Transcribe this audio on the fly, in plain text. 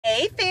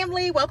Hey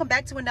family, welcome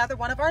back to another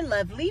one of our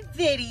lovely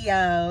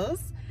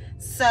videos.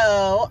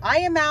 So I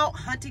am out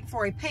hunting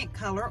for a paint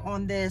color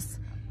on this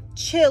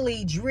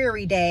chilly,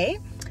 dreary day.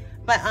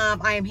 But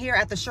I am here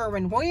at the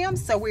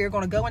Sherwin-Williams, so we are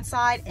going to go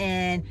inside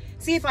and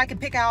see if I can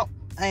pick out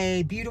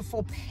a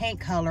beautiful paint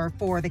color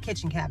for the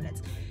kitchen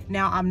cabinets.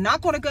 Now, I'm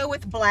not going to go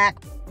with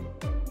black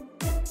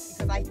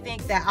because I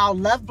think that I'll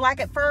love black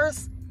at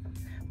first,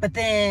 but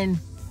then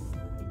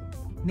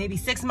maybe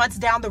 6 months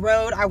down the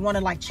road, I want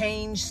to like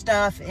change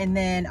stuff and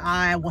then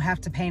I will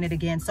have to paint it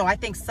again. So I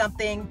think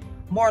something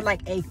more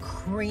like a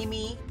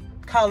creamy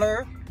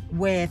color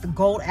with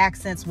gold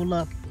accents will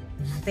look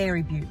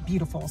very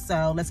beautiful.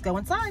 So let's go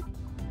inside.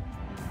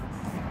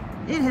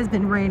 It has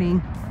been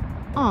raining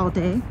all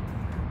day,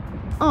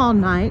 all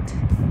night.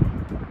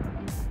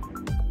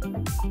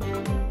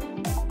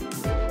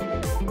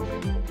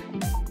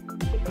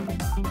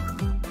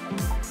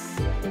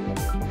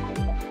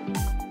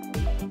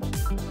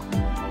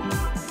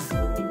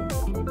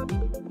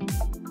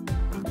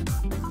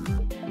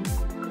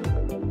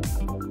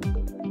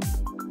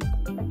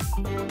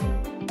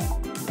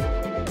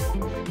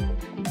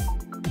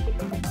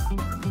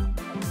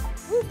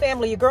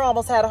 Family, your girl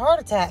almost had a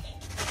heart attack.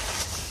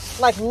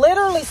 Like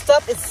literally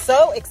stuff is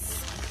so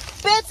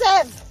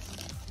expensive.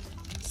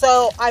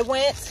 So I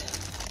went,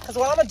 because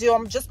what I'm gonna do,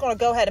 I'm just gonna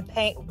go ahead and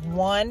paint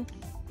one.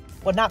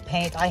 Well, not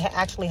paint, I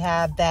actually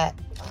have that.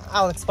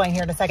 I'll explain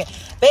here in a second.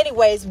 But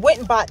anyways, went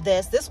and bought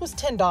this. This was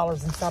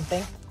 $10 and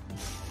something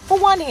for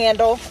one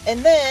handle.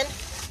 And then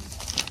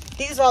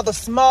these are the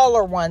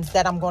smaller ones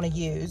that I'm gonna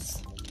use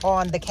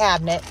on the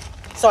cabinet.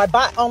 So I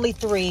bought only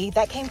 3.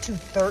 That came to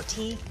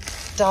 $30.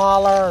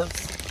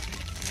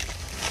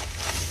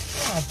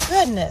 Oh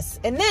goodness.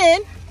 And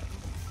then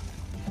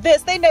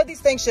this, they know these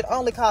things should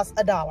only cost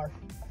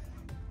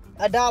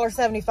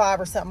 $1.75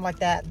 or something like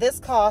that. This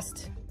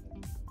cost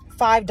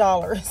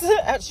 $5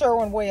 at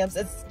Sherwin-Williams.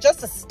 It's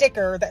just a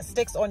sticker that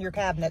sticks on your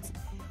cabinets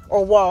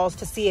or walls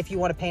to see if you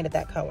want to paint it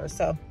that color.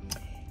 So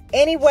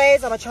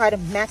anyways, I'm gonna try to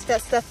match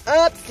that stuff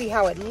up, see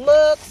how it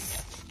looks,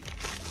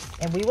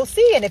 and we will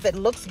see. And if it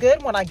looks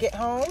good when I get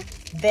home,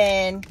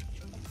 then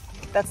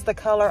that's the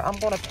color I'm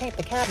gonna paint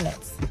the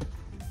cabinets.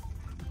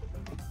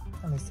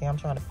 Let me see, I'm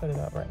trying to put it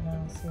up right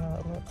now, see how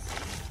it looks.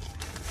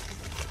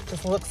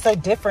 Just looks so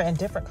different in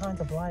different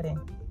kinds of lighting.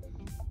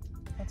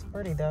 That's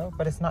pretty though,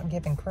 but it's not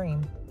giving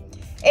cream.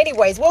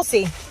 Anyways, we'll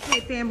see. Hey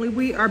family,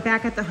 we are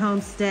back at the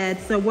homestead.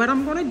 So what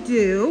I'm gonna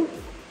do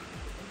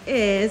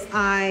is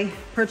I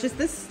purchased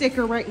this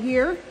sticker right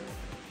here.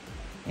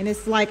 And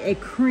it's like a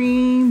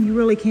cream, you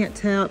really can't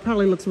tell. It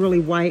probably looks really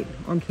white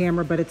on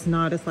camera, but it's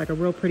not. It's like a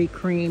real pretty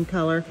cream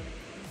color.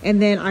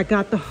 And then I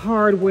got the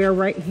hardware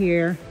right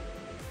here.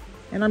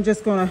 And I'm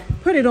just gonna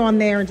put it on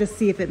there and just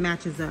see if it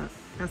matches up.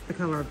 That's the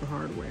color of the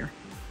hardware.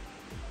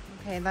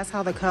 Okay, that's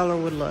how the color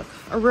would look.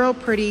 A real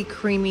pretty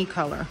creamy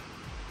color.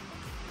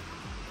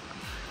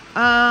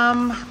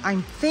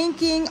 I'm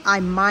thinking I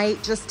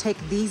might just take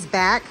these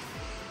back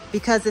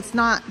because it's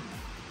not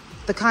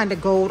the kind of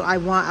gold I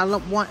want. I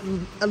want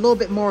a little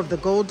bit more of the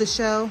gold to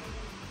show.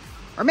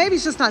 Or maybe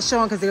it's just not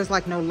showing because there's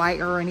like no light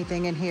or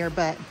anything in here,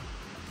 but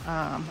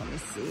let me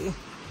see.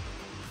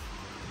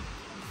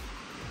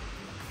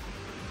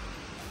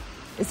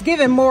 It's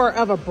giving more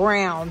of a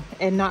brown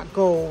and not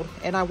gold,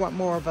 and I want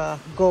more of a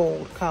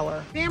gold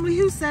color. Family,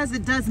 who says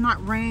it does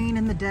not rain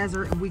in the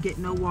desert and we get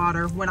no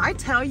water? When I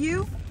tell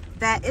you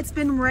that it's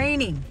been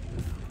raining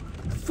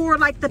for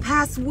like the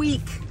past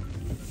week,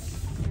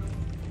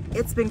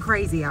 it's been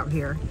crazy out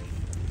here.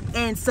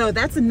 And so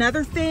that's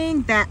another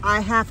thing that I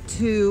have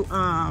to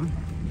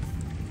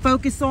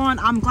focus on.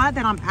 I'm glad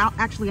that I'm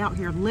actually out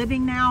here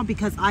living now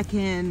because I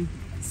can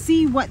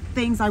see what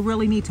things I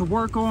really need to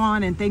work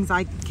on and things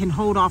I can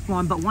hold off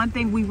on. But one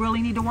thing we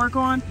really need to work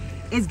on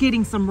is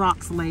getting some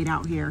rocks laid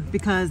out here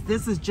because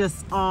this is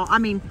just all, I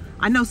mean,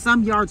 I know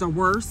some yards are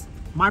worse.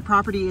 My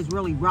property is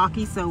really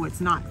rocky, so it's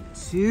not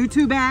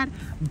too bad,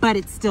 but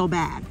it's still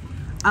bad.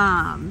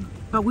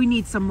 But we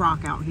need some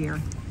rock out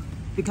here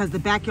because the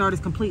backyard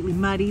is completely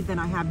muddy. Then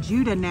I have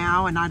Judah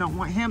now, and I don't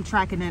want him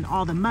tracking in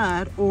all the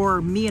mud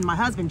or me and my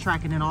husband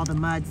tracking in all the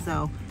mud.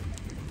 So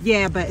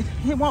yeah, but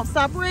it won't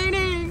stop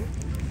raining.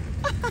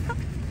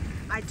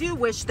 I do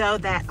wish though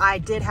that I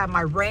did have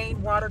my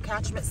rainwater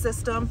catchment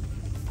system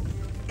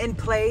in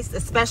place,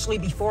 especially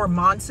before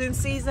monsoon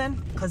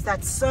season, because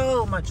that's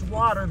so much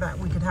water that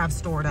we could have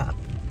stored up.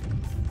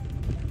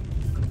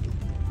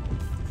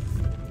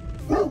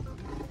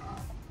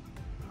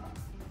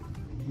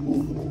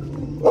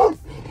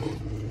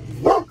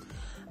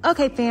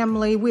 Okay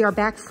family, we are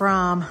back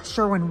from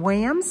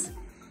Sherwin-Williams,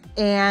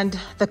 and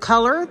the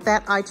color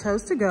that I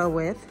chose to go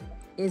with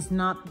is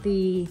not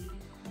the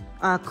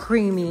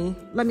creamy.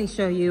 Let me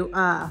show you.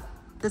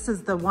 This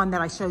is the one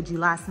that I showed you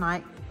last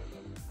night.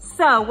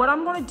 So what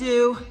I'm gonna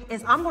do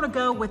is I'm gonna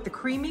go with the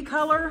creamy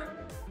color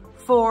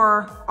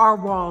for our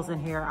walls in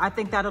here. I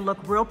think that'll look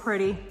real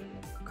pretty,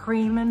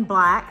 cream and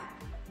black.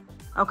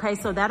 Okay,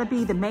 so that'll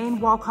be the main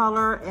wall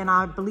color, and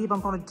I believe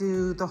I'm gonna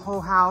do the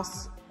whole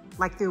house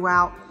like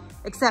throughout,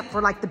 except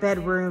for like the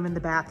bedroom and the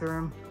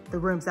bathroom. the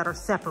rooms that are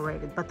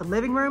separated. But the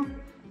living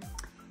room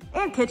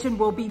and kitchen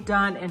will be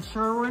done in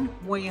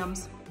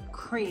Sherwin-Williams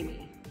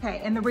Creamy. Okay,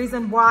 and the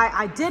reason why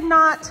I did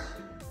not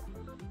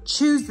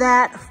choose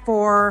that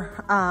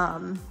for,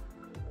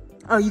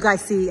 oh, you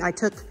guys see, I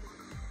took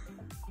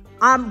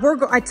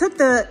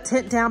the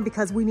tent down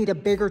because we need a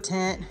bigger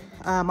tent.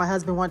 My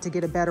husband wanted to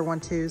get a better one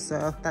too,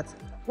 so that's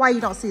why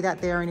you don't see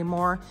that there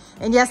anymore.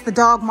 And yes, the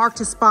dog marked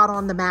his spot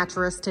on the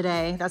mattress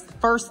today. That's the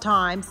first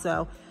time,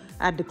 so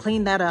I had to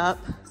clean that up.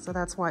 So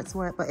that's why it's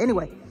wet. But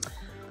anyway,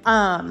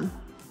 I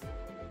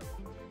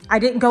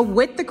didn't go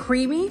with the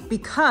creamy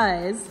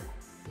because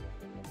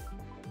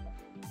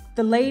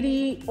the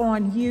lady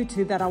on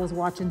YouTube that I was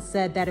watching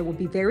said that it would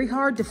be very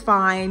hard to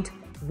find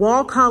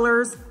wall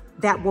colors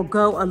that will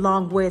go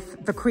along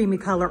with the creamy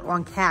color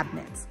on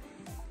cabinets.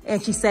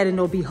 And she said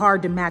it'll be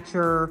hard to match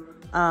your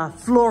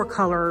floor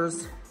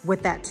colors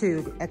with that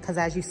too. Because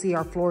as you see,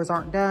 our floors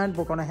aren't done.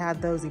 We're gonna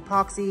have those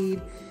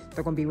epoxied.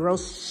 They're gonna be real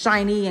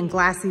shiny and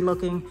glassy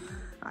looking.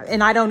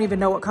 And I don't even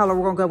know what color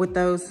we're gonna go with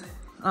those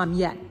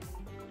yet.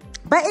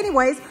 But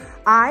anyways,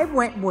 I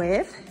went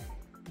with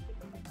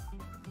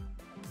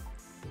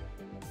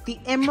the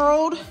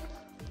emerald,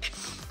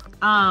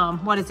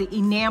 what is it,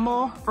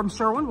 enamel from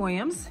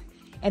Sherwin-Williams.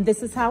 And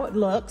this is how it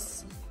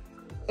looks.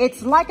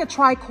 It's like a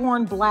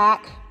tricorn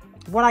black.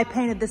 What I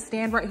painted this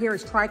stand right here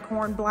is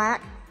tricorn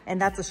black, and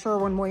that's a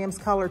Sherwin-Williams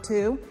color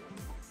too.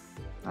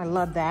 I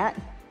love that.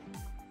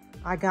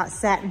 I got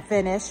satin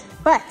finish,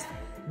 but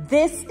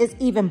this is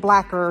even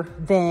blacker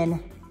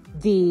than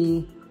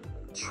the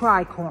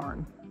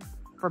tricorn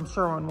from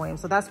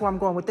Sherwin-Williams. So that's why I'm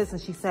going with this.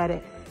 And she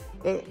said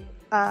it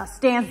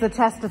stands the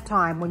test of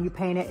time when you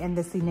paint it in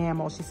this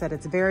enamel. She said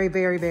it's very,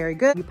 very, very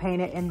good. You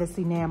paint it in this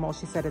enamel.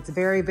 She said it's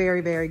very,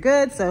 very, very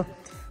good. So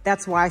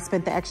that's why I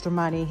spent the extra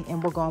money,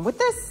 and we're going with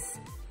this.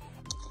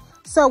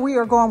 So we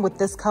are going with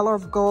this color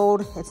of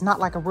gold. It's not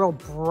like a real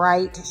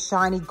bright,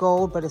 shiny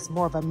gold, but it's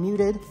more of a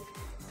muted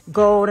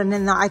gold. And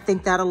then I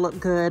think that'll look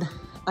good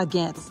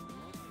against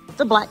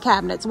the black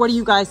cabinets. What do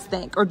you guys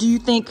think? Or do you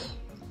think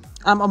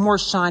a more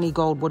shiny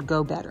gold would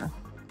go better?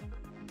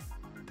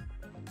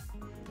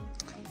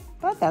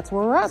 But that's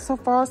where we're at so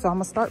far, so I'm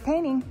gonna start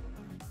painting.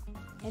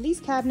 And these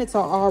cabinets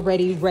are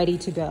already ready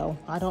to go.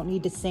 I don't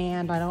need to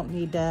sand, I don't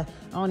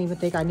even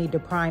think I need to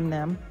prime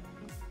them.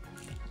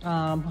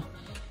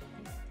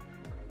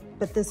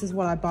 But this is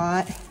what I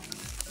bought.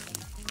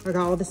 I got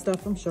all the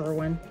stuff from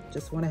Sherwin.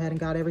 Just went ahead and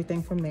got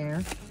everything from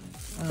there.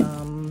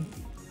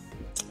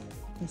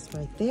 This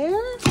right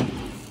there.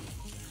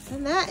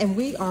 And that, and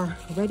we are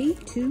ready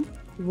to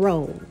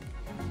roll.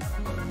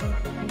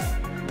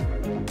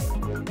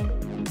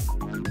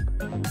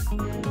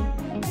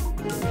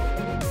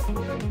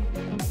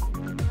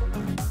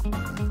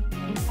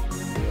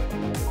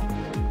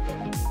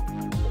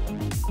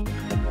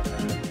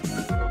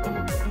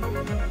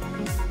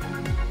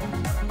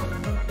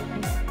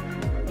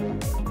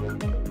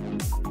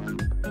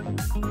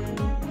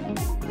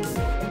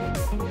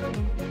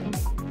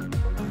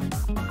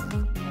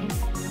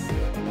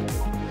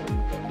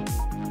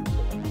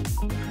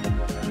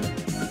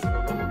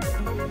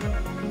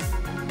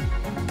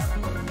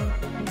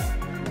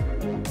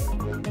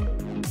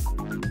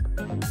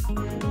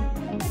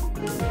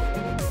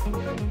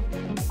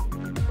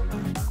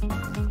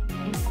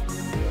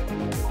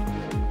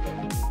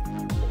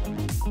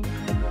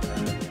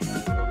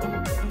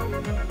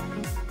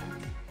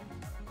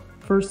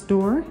 First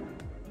door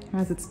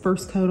has its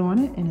first coat on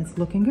it, and it's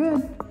looking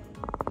good.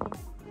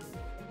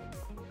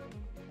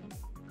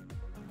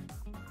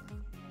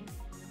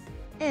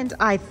 And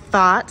I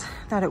thought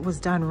that it was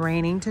done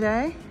raining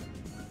today,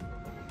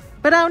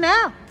 but oh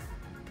no,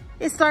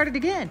 it started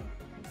again.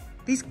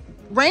 These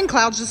rain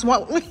clouds just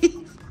won't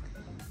leave.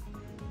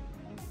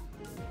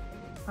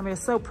 I mean,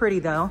 it's so pretty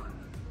though.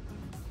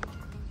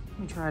 Let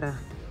me try to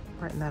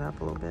brighten that up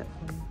a little bit.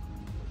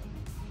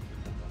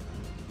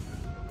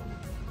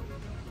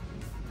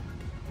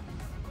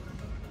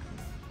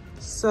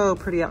 So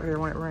pretty out here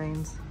when it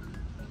rains.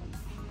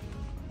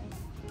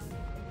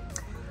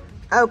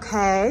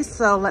 Okay,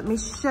 so let me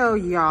show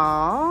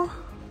y'all.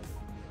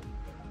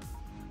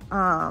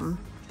 The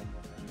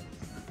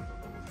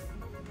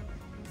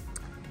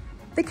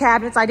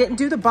cabinets. I didn't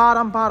do the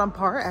bottom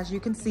part, as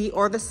you can see,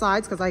 or the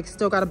sides, because I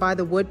still got to buy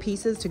the wood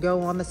pieces to go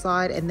on the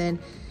side and then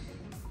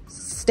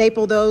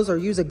staple those or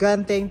use a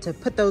gun thing to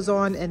put those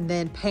on and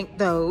then paint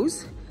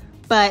those.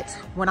 But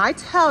when I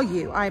tell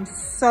you, I'm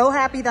so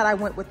happy that I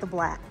went with the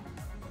black.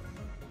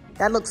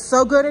 That looks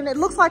so good, and it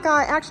looks like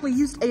I actually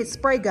used a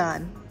spray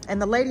gun.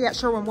 And the lady at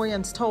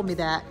Sherwin-Williams told me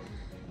that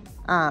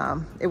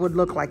it would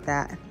look like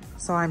that.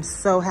 So I'm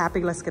so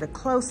happy. Let's get a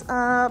close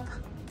up,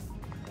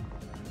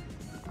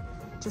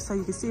 just so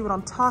you can see what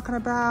I'm talking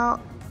about.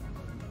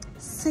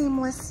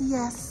 Seamless,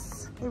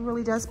 yes. It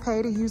really does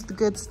pay to use the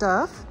good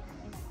stuff.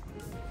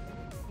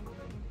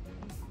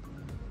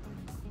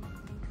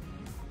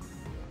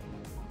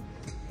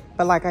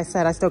 But like I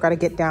said, I still got to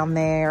get down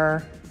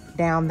there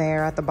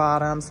at the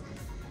bottoms.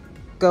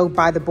 Go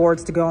buy the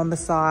boards to go on the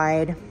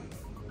side.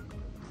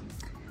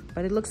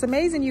 But it looks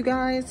amazing, you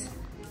guys.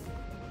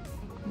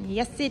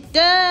 Yes, it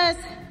does.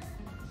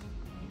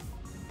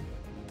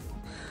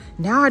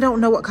 Now I don't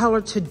know what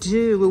color to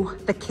do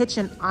the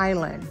kitchen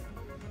island.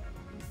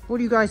 What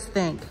do you guys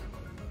think?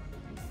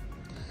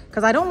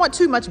 Because I don't want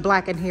too much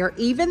black in here,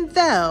 even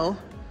though,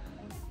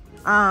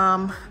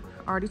 I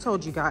already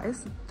told you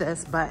guys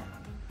this, but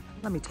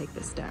let me take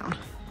this down.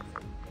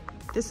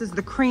 This is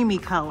the creamy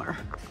color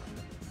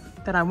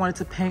that I wanted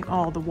to paint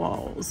all the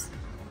walls.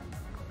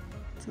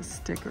 It's a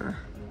sticker.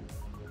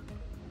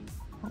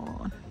 Hold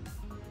on.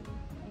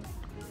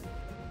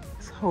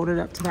 Let's hold it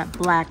up to that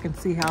black and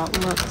see how it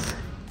looks.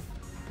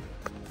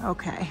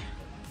 Okay.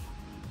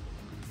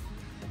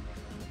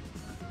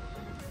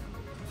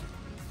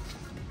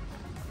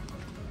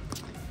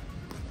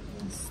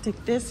 Let's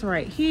stick this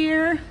right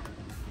here.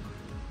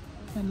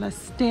 And let's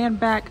stand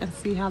back and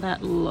see how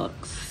that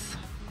looks.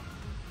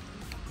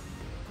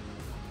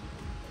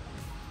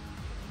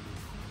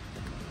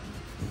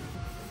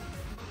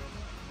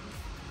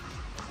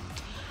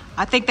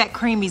 I think that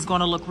creamy is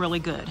going to look really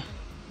good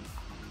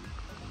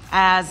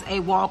as a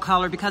wall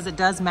color because it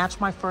does match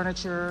my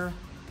furniture,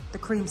 the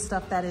cream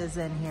stuff that is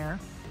in here.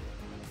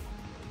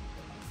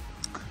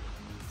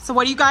 So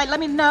what do you guys, let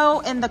me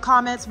know in the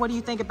comments, what do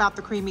you think about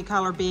the creamy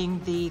color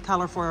being the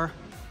color for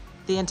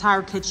the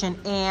entire kitchen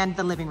and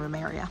the living room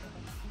area?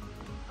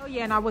 Oh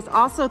yeah, and I was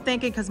also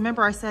thinking, because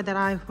remember I said that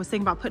I was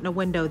thinking about putting a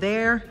window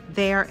there,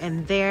 there,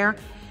 and there.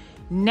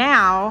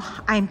 Now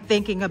I'm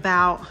thinking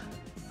about,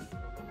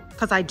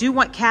 because I do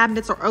want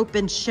cabinets or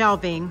open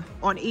shelving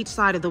on each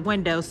side of the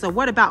window. So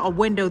what about a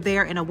window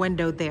there and a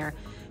window there?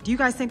 Do you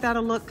guys think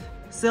that'll look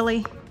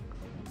silly?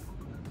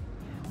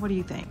 What do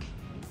you think?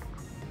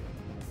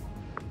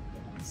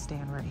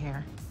 Stand right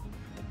here.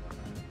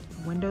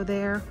 Window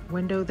there,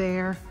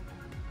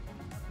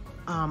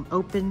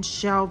 open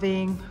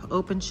shelving,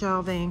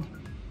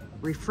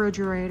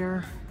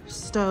 refrigerator,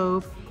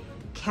 stove,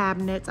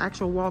 cabinets,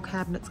 actual wall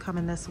cabinets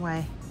coming this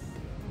way.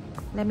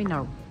 Let me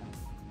know.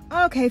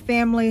 Okay,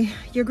 family,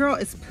 your girl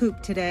is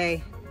pooped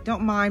today.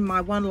 Don't mind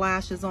my one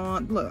lash is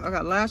on. Look, I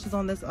got lashes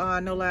on this eye,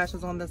 no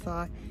lashes on this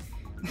eye.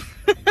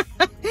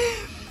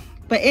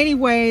 But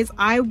anyways,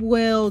 I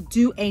will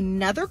do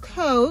another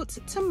coat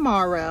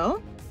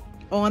tomorrow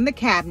on the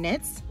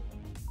cabinets.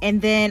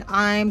 And then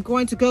I'm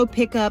going to go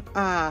pick up,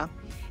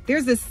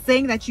 there's this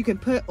thing that you can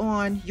put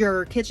on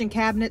your kitchen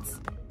cabinets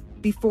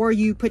before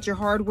you put your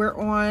hardware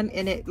on,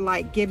 and it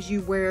like gives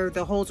you where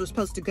the holes are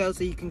supposed to go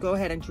so you can go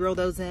ahead and drill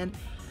those in.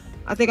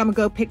 I think I'm gonna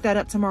go pick that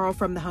up tomorrow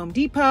from the Home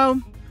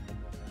Depot.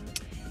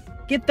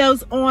 Get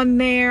those on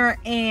there,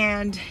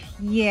 and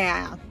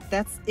yeah,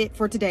 that's it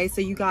for today. So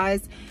you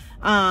guys,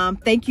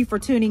 thank you for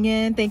tuning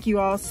in. Thank you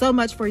all so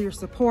much for your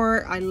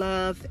support. I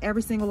love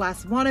every single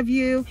last one of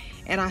you,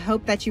 and I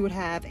hope that you would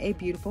have a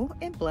beautiful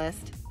and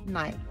blessed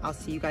night. I'll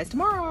see you guys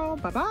tomorrow.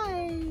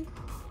 Bye-bye.